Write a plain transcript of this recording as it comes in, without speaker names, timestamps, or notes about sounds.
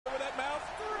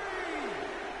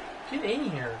Get in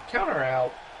here. Counter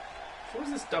out. What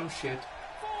is this dumb shit?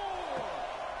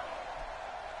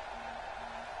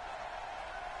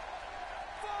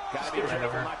 Gotta be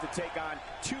careful not to take on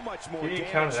too much more damage. You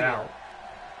count it out.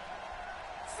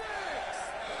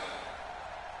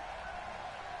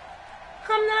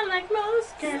 I'm not like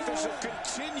most girls.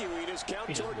 Continuing his count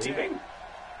He's toward leaving. 8.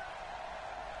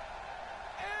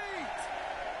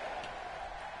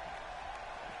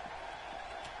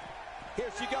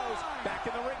 Here she goes, back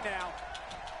in the ring now.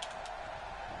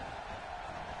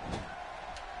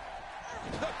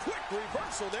 The quick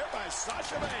reversal there by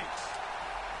Sasha Banks.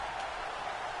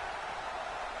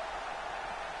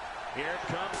 Here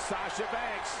comes Sasha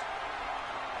Banks.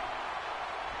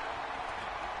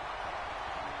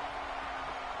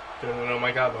 Oh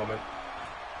my god moment.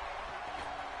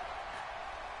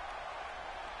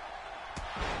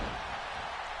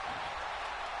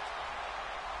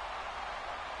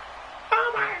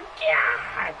 Oh my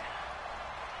god!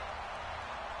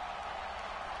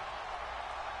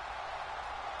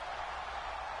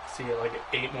 See it like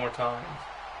 8 more times.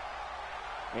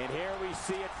 And here we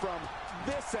see it from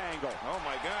this angle. Oh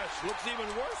my gosh, looks even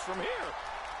worse from here.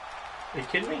 Are you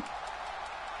kidding me?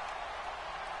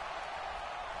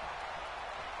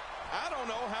 I don't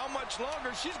know how much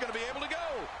longer she's going to be able to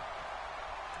go.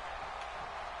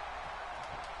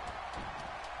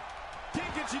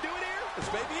 Can she do it here?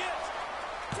 This may be it.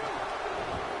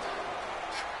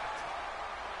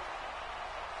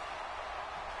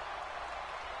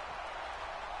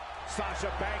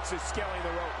 Sasha Banks is scaling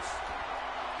the ropes.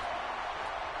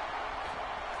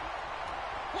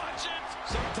 Watch it.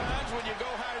 Sometimes when you go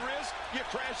high risk, you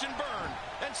crash and burn.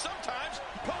 And sometimes,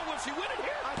 oh, will she win it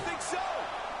here? I think so.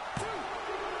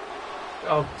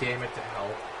 Oh, damn it to hell.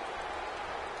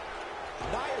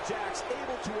 Nia Jax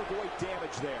able to avoid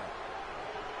damage there.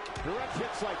 Direct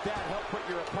hits like that help put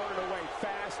your opponent away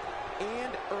fast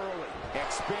and early.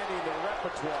 Expanding the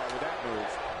repertoire with that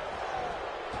move.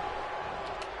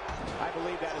 I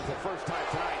believe that is the first time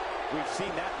tonight we've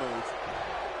seen that move.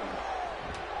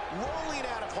 Rolling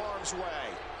out of harm's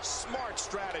way. Smart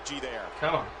strategy there.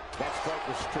 Come on. That strike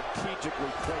was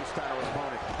strategically placed on her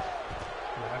opponent.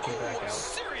 Knock me back out.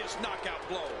 Serious knockout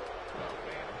blow. Oh,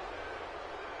 man.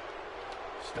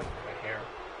 Stuck in my hair.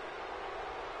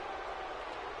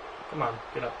 Come on.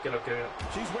 Get up, get up, get up.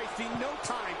 She's wasting no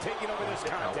time taking over this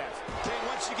contest. Okay,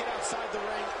 once you get outside the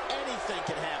ring, anything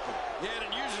can happen. Yeah, and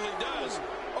it usually does.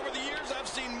 Over the years, I've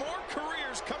seen more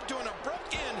careers come to an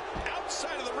abrupt end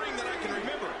outside of the ring than I can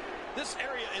remember. This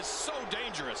area is so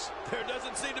dangerous. There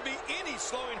doesn't seem to be any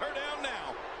slowing her down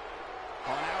now.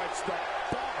 Oh, now it's the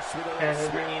boss with her.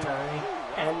 Every night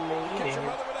and Catch your meeting.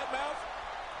 brother with that mouth.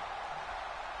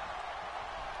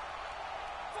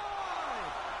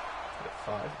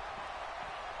 5.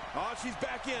 Oh, she's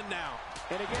back in now.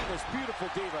 And again, this beautiful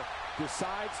diva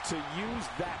decides to use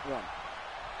that one.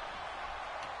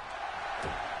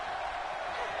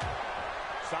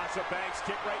 Sasha Banks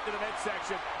kick right to the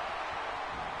midsection.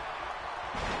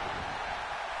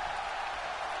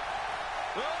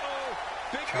 Uh-oh.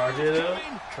 Big Charge move it up.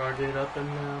 coming. Charge it up and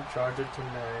now. Charge it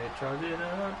tonight. Charge it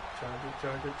up. Charge it,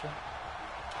 charge it, charge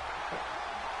it.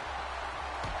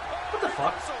 What the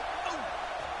fuck?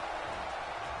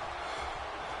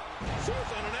 She's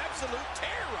on an absolute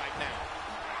tear right now.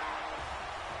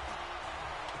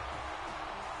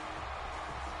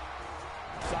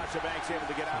 Sasha Banks able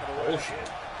to get out of the way. Bullshit.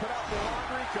 Put out the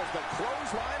laundry because the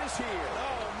clothesline is here.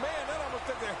 Oh, man, that almost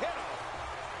took their head off.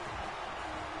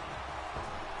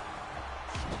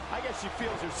 I guess she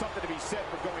feels there's something to be said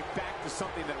for going back to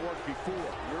something that worked before.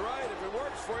 You're right. If it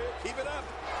works for you, keep it up.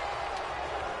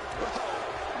 Oh,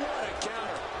 what a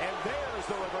counter. And there's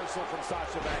the reversal from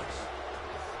Sasha Banks.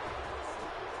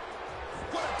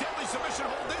 What a deadly submission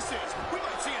hold this is. We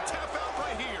might see a tap out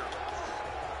right here.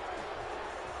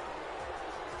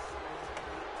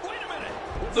 Wait a minute.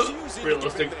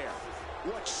 Realistic. There.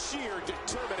 What sheer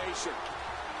determination.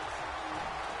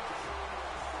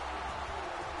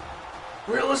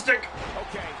 Realistic.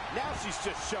 Okay, now she's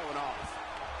just showing off.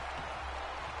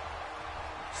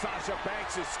 Sasha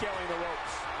Banks is scaling the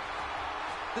ropes.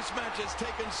 This match has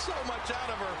taken so much out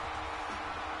of her.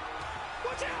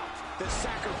 Watch out! The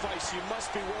sacrifice you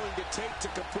must be willing to take to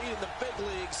compete in the big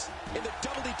leagues in the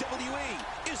WWE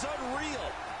is unreal.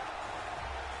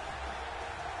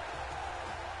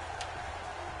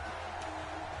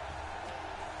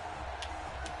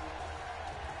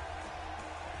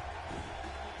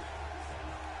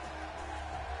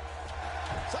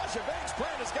 Sasha Banks'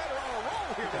 plan has got her on a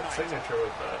roll here That tonight. signature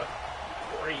was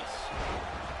Grace.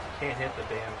 Can't hit the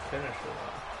damn finisher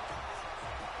though.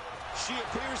 She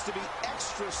appears to be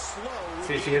extra slow.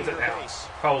 See if she hits it now.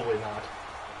 Probably not.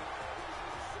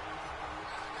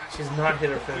 She's not hit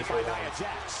her finish right now.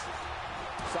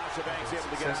 Sasha Banks able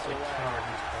to get out of the way.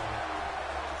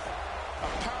 A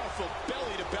powerful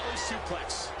belly-to-belly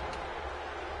suplex.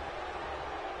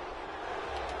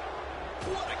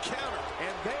 What a counter.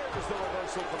 And there's the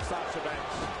reversal from Sasha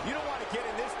Banks. You don't want to get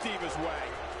in this diva's way.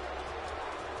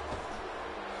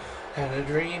 Had a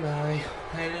dream, I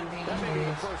had a dream. That may be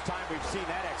the first time we've seen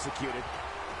that executed.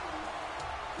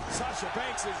 Sasha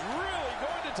Banks is really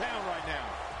going to town right now.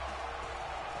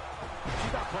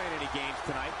 She's not playing any games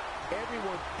tonight.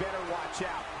 Everyone better watch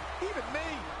out. Even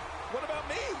me. What about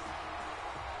me?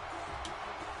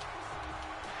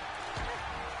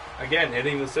 Again,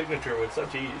 hitting the signature with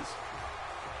such ease.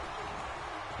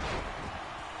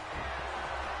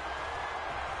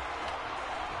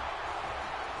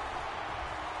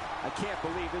 I can't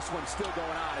believe this one's still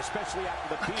going on, especially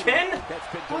after the beating Again? that's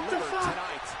been What the delivered fuck?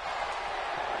 tonight.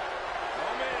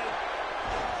 Oh, man.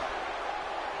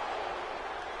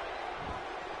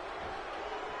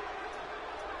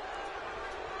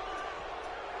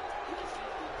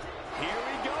 Here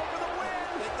we go for the win.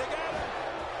 I think they got it.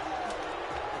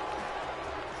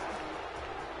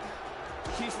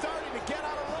 She's starting to get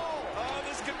on a roll. Oh,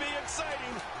 this could be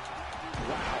exciting.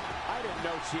 Wow, I didn't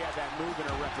know she had that move in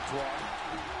her repertoire.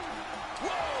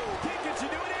 Whoa, can she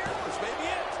do it here? This may be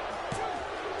it.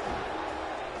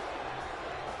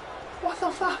 What the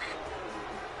fuck?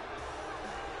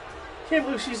 Can't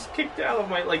believe she's kicked out of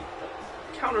my, like,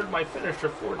 countered my finisher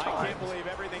 4 times. I can't believe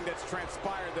everything that's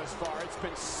transpired thus far. It's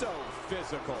been so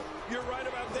physical. You're right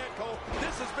about that, Cole.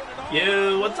 This has been an all.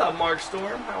 Yo, what's up, Mark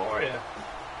Storm? How are you?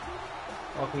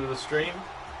 Welcome to the stream.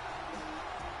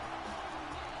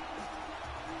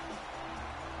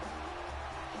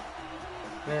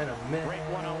 Great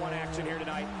one-on-one action here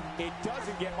tonight. It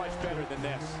doesn't get much better than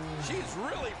this. She's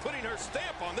really putting her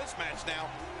stamp on this match now.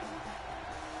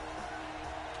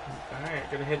 Alright,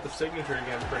 gonna hit the signature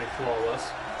again pretty flawless.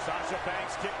 Sasha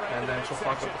Banks kick right And then she'll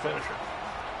fuck up the finisher.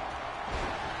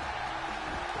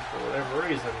 For whatever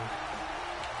reason,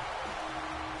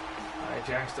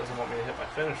 Jax doesn't want me to hit my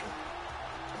finisher.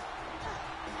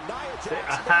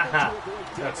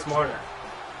 That's smarter.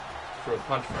 For a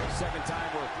punch first. Second time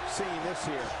we're seeing this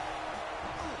here.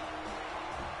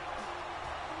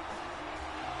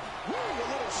 Woo, a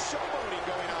little showboating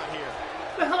going on here.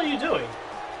 What the hell are you doing?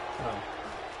 Oh.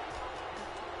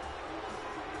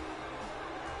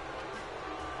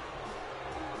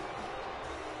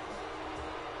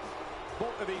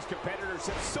 Both of these competitors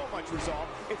have so much resolve,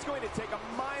 it's going to take a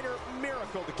minor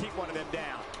miracle to keep one of them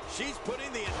down. She's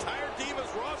putting the entire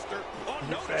Divas roster on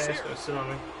You're notice fast, here. sit on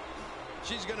me.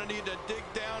 She's going to need to dig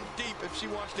down deep if she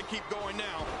wants to keep going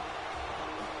now.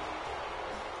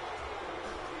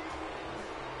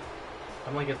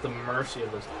 I'm like at the mercy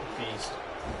of this beast.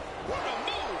 What a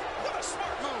move! What a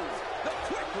smart move! The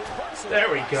quick reversal. There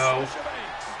we go. Sasha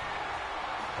Banks.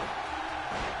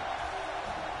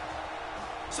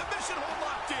 Submission hold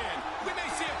locked in. We may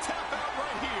see a tap out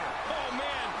right here. Oh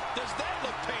man, does that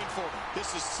look painful?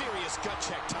 This is serious gut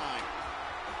check time.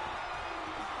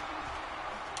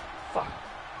 Fuck.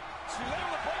 She let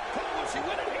the break pull. Will she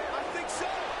win it here? I think so.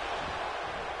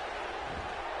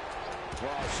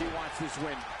 Well, she wants this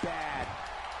win bad.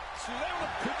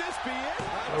 Could this be it?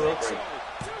 I rope think so.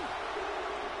 break.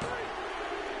 2, 3.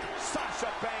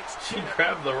 Sasha Banks. She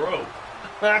grabbed the rope.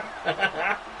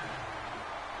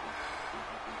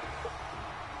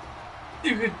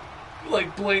 You could,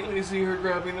 like, blatantly see her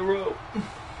grabbing the rope.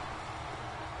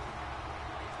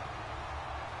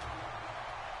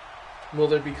 Will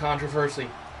there be controversy?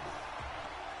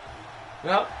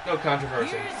 No, no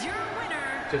controversy. Here's your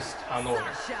winner, Just on the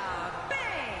winner. Sasha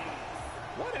Banks.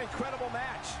 What an incredible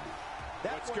match.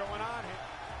 What's going on here?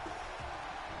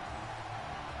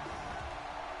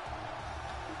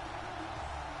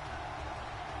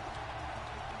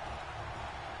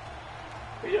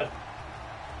 But yeah.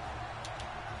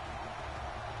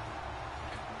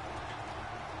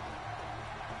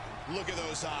 Look at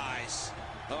those eyes.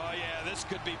 Oh yeah, this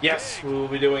could be Yes, big. we will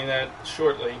be doing that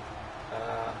shortly.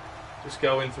 Just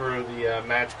going through the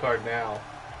match card now.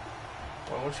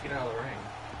 Well, once you get out of the ring.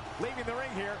 Leaving the ring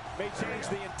here may change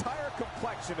the entire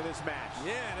complexion of this match.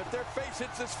 Yeah, and if their face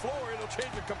hits this floor, it'll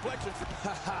change the complexion.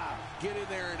 Haha, get in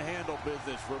there and handle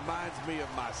business. Reminds me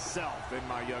of myself in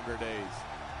my younger days.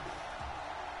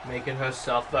 Making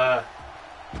herself,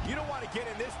 You don't want to get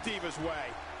in this diva's way.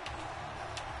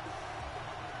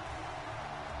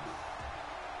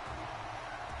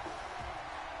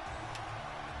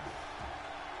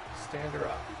 stand her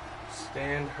up.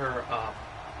 Stand her up.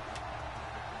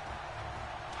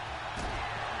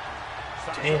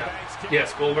 Damn.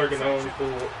 Yes, Goldberg and Owens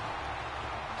will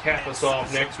cap us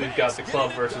off. Next, we've got the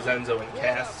Club versus Enzo and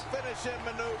Cass. Finishing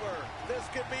maneuver. This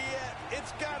could be it.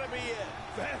 It's got to be it.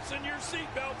 Fasten your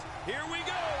seatbelts. Here we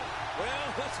go. Well,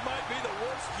 this might be the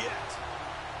worst yet.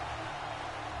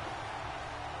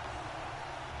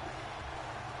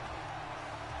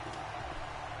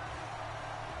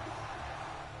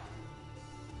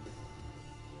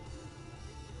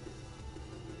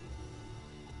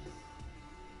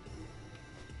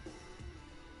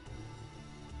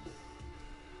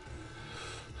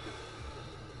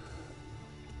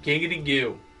 Giggity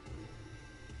goo.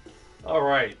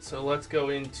 Alright, so let's go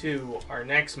into our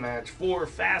next match for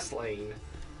Fastlane.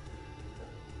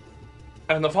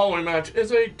 And the following match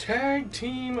is a tag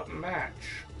team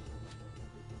match.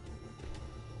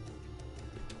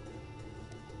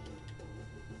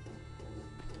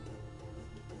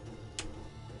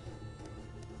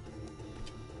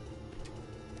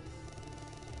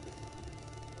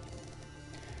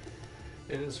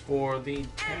 It is for the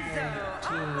tag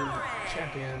team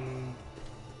champion.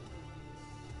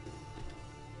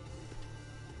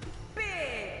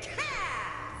 Big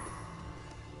Cass.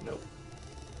 Nope.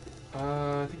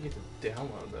 I think you had to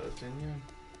download those, didn't you?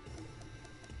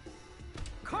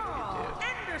 Carl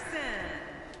Anderson.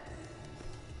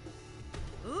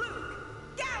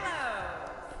 Luke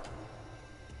Gallows.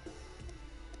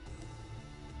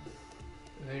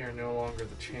 They are no longer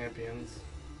the champions.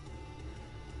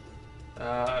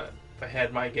 If I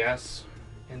had my guess,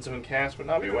 Enzo and Cass would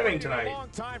not be winning tonight. Long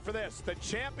time for this. The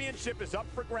championship is up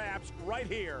for grabs right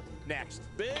here. Next,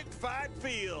 Big fight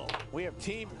field. we have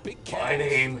Team Big Cass. My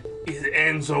name is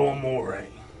Enzo Amore.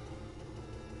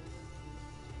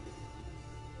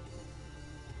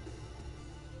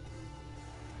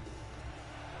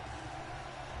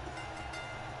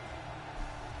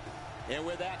 And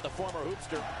with that, the former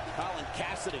hoopster, Colin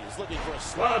Cassidy, is looking for a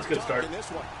Well, that's a good dunk start. in this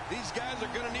one. These guys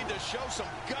are going to need to show some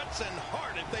guts and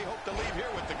heart if they hope to leave here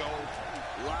with the gold.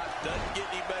 Life doesn't get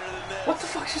any better than this. What the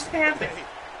fuck just happened? Hey,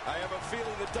 I have a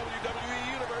feeling the WWE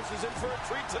Universe is in for a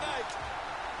treat tonight.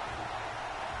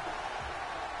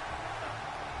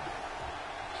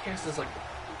 Cass is like,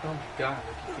 oh my god,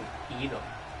 like you can eat them.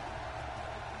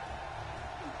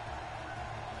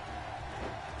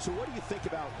 So what do you think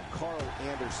about Carl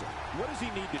Anderson? What does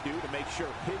he need to do to make sure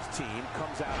his team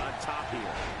comes out on top here?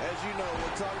 As you know,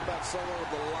 we're talking about someone with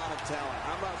a lot of talent.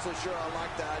 I'm not so sure I like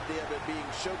the idea of it being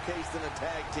showcased in a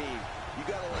tag team. You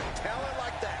got to let talent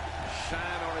like that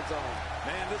shine on its own.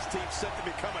 Man, this team's set to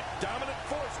become a dominant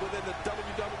force within the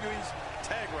WWE's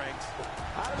tag ranks.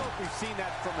 I don't know if we've seen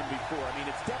that from him before. I mean,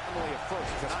 it's definitely a first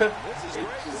tonight. This is It's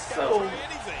great. This just guy so- will try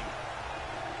anything.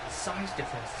 Size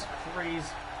difference is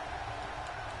crazy.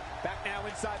 Back now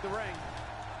inside the ring.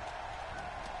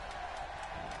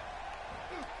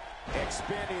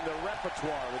 Expanding the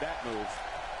repertoire with that move.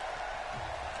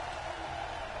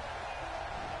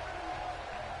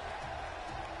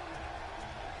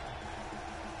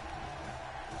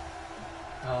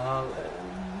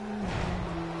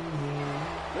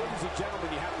 Ladies and gentlemen,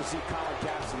 you have to see Colin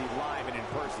Cassidy live and in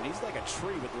person. He's like a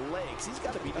tree with legs. He's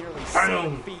got to be nearly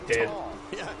 7 feet dead. tall.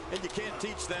 Yeah, and you can't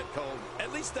teach that, Cole.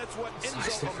 At least that's what Size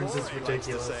Enzo difference Amore is likes to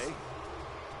ridiculous. say.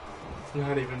 It's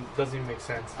not even, doesn't even make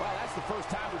sense. Well, that's the first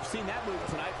time we've seen that move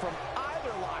tonight from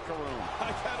either locker room.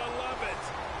 I gotta love it.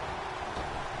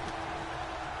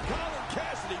 Colin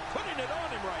Cassidy putting it on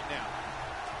him right now.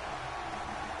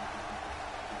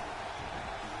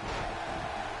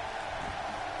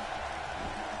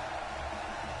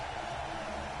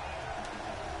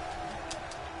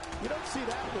 You don't see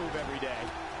that move every day.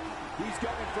 He's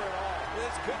going for it all.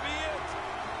 This could be it.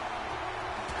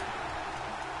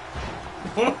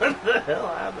 What the hell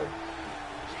happened?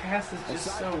 Cass is just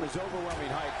Aside so... from his overwhelming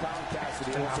height, Colin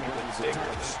Cassidy also brings a ton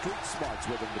of street smarts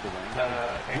with him to the ring. Growing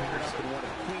up Anderson. in one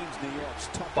of Queens, New York's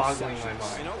toughest Boggling my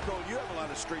sections. You mind. know, Cole, you have a lot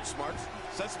of street smarts.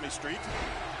 Sesame Street.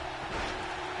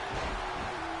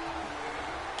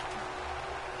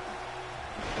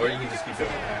 Or you can just keep doing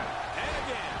that. And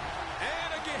again.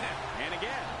 And again. And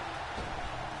again.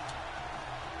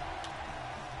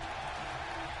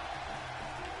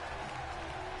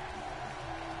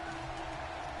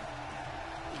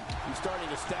 He's starting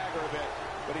to stagger a bit,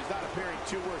 but he's not appearing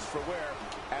too worse for wear.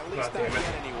 At least God not damn it.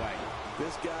 yet anyway.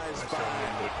 This guy's I fine.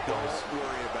 started to Don't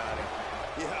worry about it.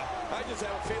 Yeah, I just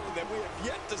have a feeling that we have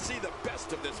yet to see the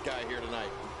best of this guy here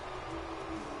tonight.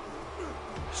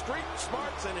 Street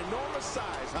smarts and enormous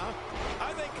size, huh?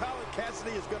 I think Colin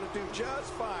Cassidy is going to do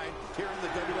just fine here in the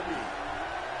WWE.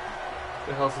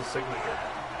 The hell's his signature?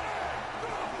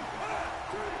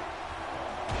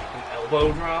 An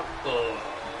elbow drop? Ugh.